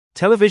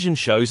Television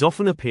shows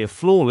often appear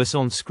flawless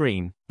on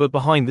screen, but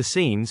behind the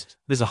scenes,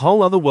 there's a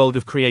whole other world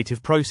of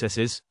creative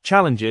processes,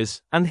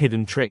 challenges, and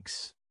hidden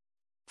tricks.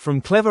 From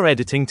clever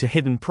editing to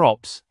hidden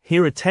props,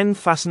 here are 10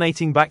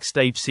 fascinating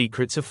backstage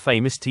secrets of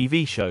famous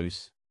TV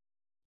shows.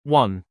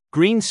 1.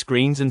 Green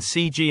screens and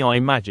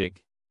CGI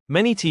magic.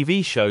 Many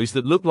TV shows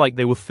that look like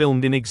they were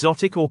filmed in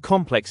exotic or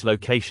complex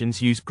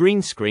locations use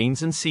green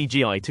screens and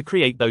CGI to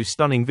create those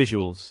stunning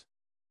visuals.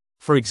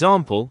 For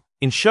example,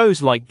 in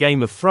shows like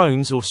Game of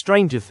Thrones or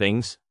Stranger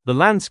Things, the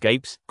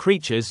landscapes,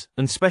 creatures,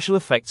 and special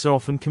effects are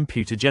often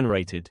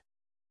computer-generated.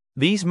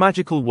 These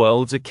magical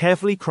worlds are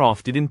carefully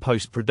crafted in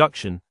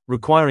post-production,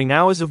 requiring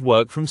hours of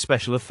work from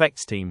special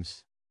effects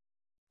teams.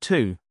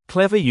 2.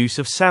 Clever use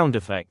of sound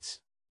effects.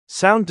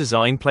 Sound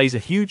design plays a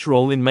huge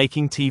role in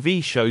making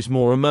TV shows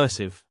more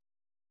immersive.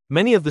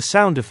 Many of the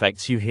sound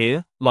effects you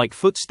hear, like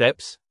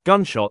footsteps,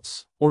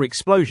 gunshots, or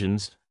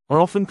explosions, are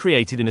often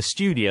created in a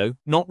studio,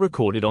 not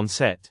recorded on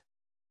set.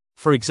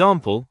 For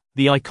example,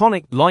 the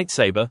iconic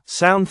lightsaber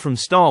sound from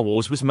Star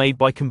Wars was made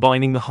by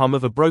combining the hum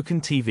of a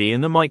broken TV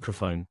and a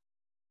microphone.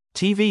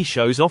 TV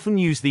shows often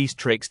use these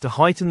tricks to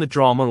heighten the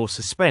drama or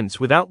suspense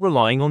without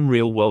relying on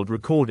real-world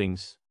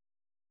recordings.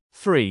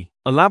 3.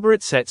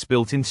 Elaborate sets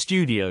built in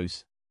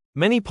studios.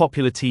 Many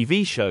popular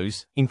TV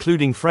shows,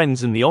 including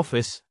Friends and The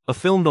Office, are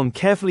filmed on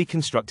carefully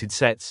constructed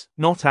sets,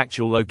 not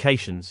actual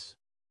locations.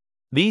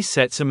 These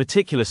sets are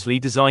meticulously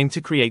designed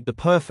to create the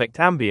perfect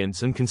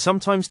ambience and can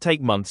sometimes take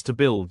months to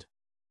build.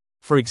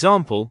 For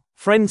example,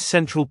 Friends'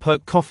 Central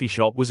Perk coffee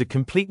shop was a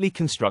completely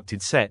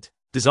constructed set,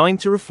 designed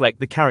to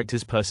reflect the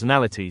characters'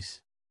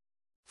 personalities.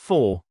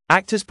 4.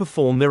 Actors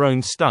perform their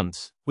own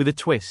stunts, with a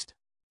twist.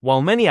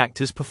 While many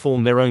actors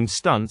perform their own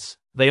stunts,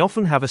 they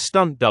often have a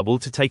stunt double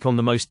to take on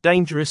the most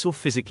dangerous or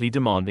physically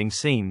demanding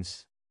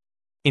scenes.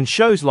 In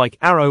shows like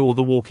Arrow or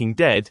The Walking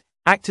Dead,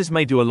 actors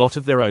may do a lot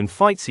of their own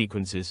fight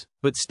sequences,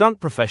 but stunt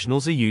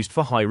professionals are used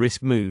for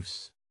high-risk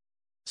moves.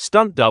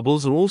 Stunt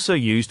doubles are also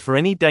used for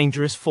any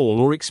dangerous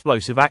fall or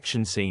explosive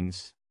action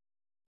scenes.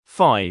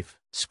 5.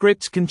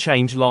 Scripts can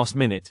change last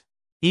minute.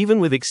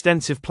 Even with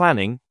extensive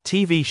planning,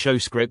 TV show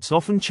scripts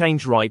often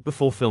change right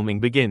before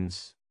filming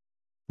begins.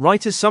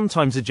 Writers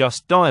sometimes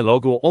adjust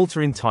dialogue or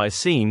alter entire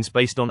scenes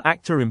based on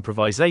actor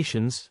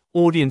improvisations,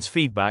 audience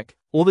feedback,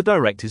 or the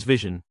director's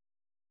vision.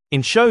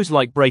 In shows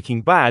like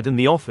Breaking Bad and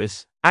The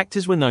Office,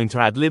 actors were known to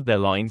ad-lib their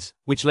lines,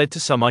 which led to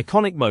some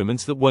iconic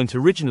moments that weren't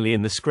originally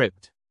in the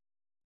script.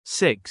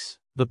 6.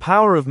 The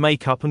power of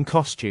makeup and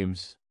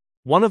costumes.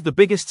 One of the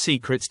biggest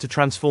secrets to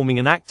transforming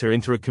an actor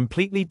into a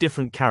completely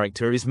different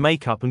character is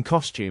makeup and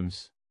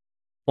costumes.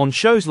 On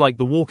shows like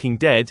The Walking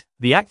Dead,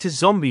 the actors'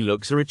 zombie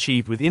looks are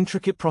achieved with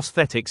intricate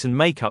prosthetics and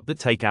makeup that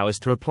take hours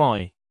to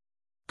apply.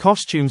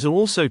 Costumes are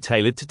also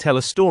tailored to tell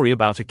a story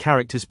about a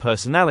character's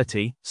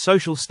personality,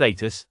 social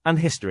status, and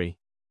history.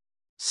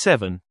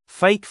 7.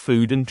 Fake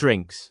food and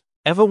drinks.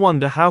 Ever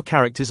wonder how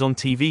characters on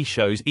TV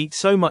shows eat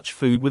so much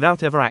food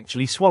without ever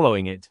actually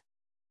swallowing it?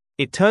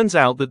 It turns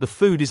out that the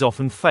food is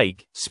often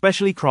fake,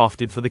 specially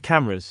crafted for the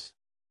cameras.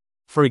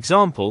 For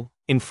example,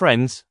 in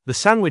Friends, the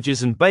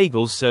sandwiches and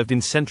bagels served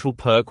in Central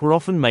Perk were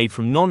often made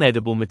from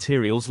non-edible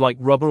materials like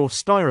rubber or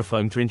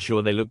styrofoam to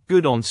ensure they looked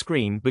good on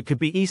screen but could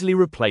be easily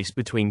replaced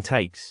between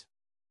takes.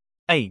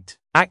 8.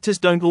 Actors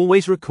don't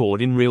always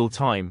record in real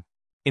time.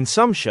 In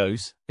some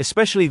shows,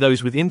 especially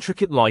those with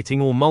intricate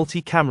lighting or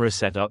multi-camera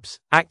setups,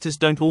 actors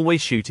don't always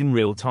shoot in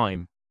real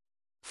time.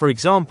 For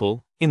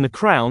example, in The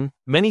Crown,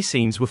 many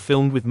scenes were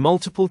filmed with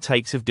multiple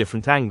takes of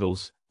different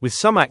angles, with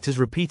some actors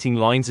repeating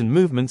lines and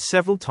movements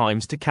several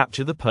times to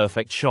capture the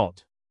perfect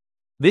shot.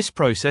 This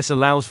process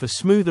allows for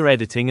smoother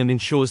editing and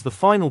ensures the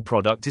final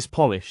product is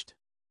polished.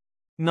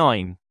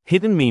 9.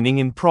 Hidden meaning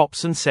in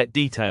props and set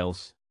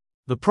details.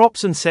 The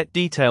props and set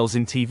details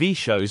in TV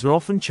shows are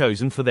often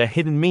chosen for their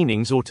hidden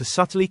meanings or to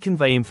subtly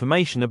convey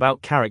information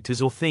about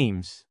characters or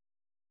themes.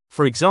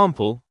 For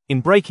example, in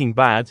Breaking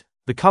Bad,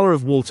 the color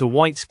of Walter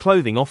White's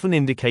clothing often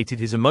indicated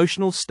his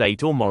emotional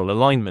state or moral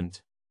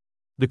alignment.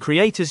 The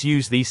creators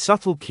use these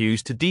subtle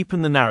cues to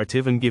deepen the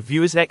narrative and give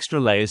viewers extra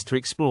layers to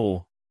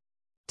explore.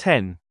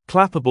 10.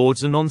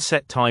 Clapperboards and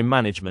on-set time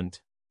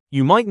management.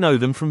 You might know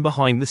them from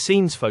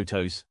behind-the-scenes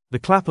photos, the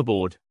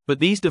clapperboard, but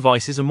these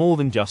devices are more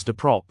than just a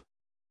prop.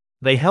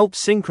 They help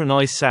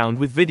synchronize sound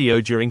with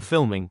video during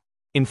filming.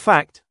 In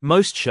fact,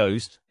 most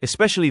shows,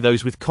 especially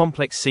those with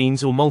complex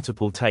scenes or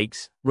multiple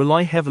takes,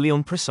 rely heavily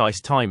on precise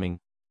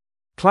timing.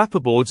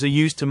 Clapperboards are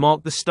used to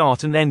mark the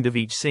start and end of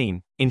each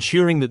scene,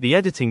 ensuring that the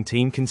editing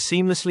team can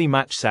seamlessly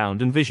match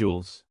sound and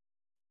visuals.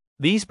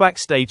 These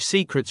backstage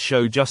secrets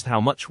show just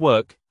how much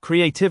work,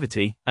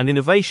 creativity, and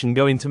innovation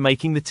go into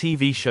making the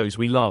TV shows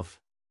we love.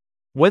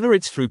 Whether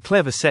it's through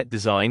clever set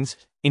designs,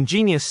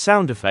 ingenious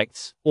sound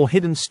effects, or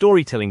hidden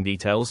storytelling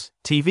details,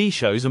 TV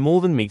shows are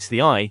more than meets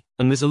the eye,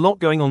 and there's a lot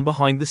going on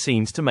behind the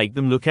scenes to make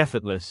them look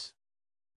effortless.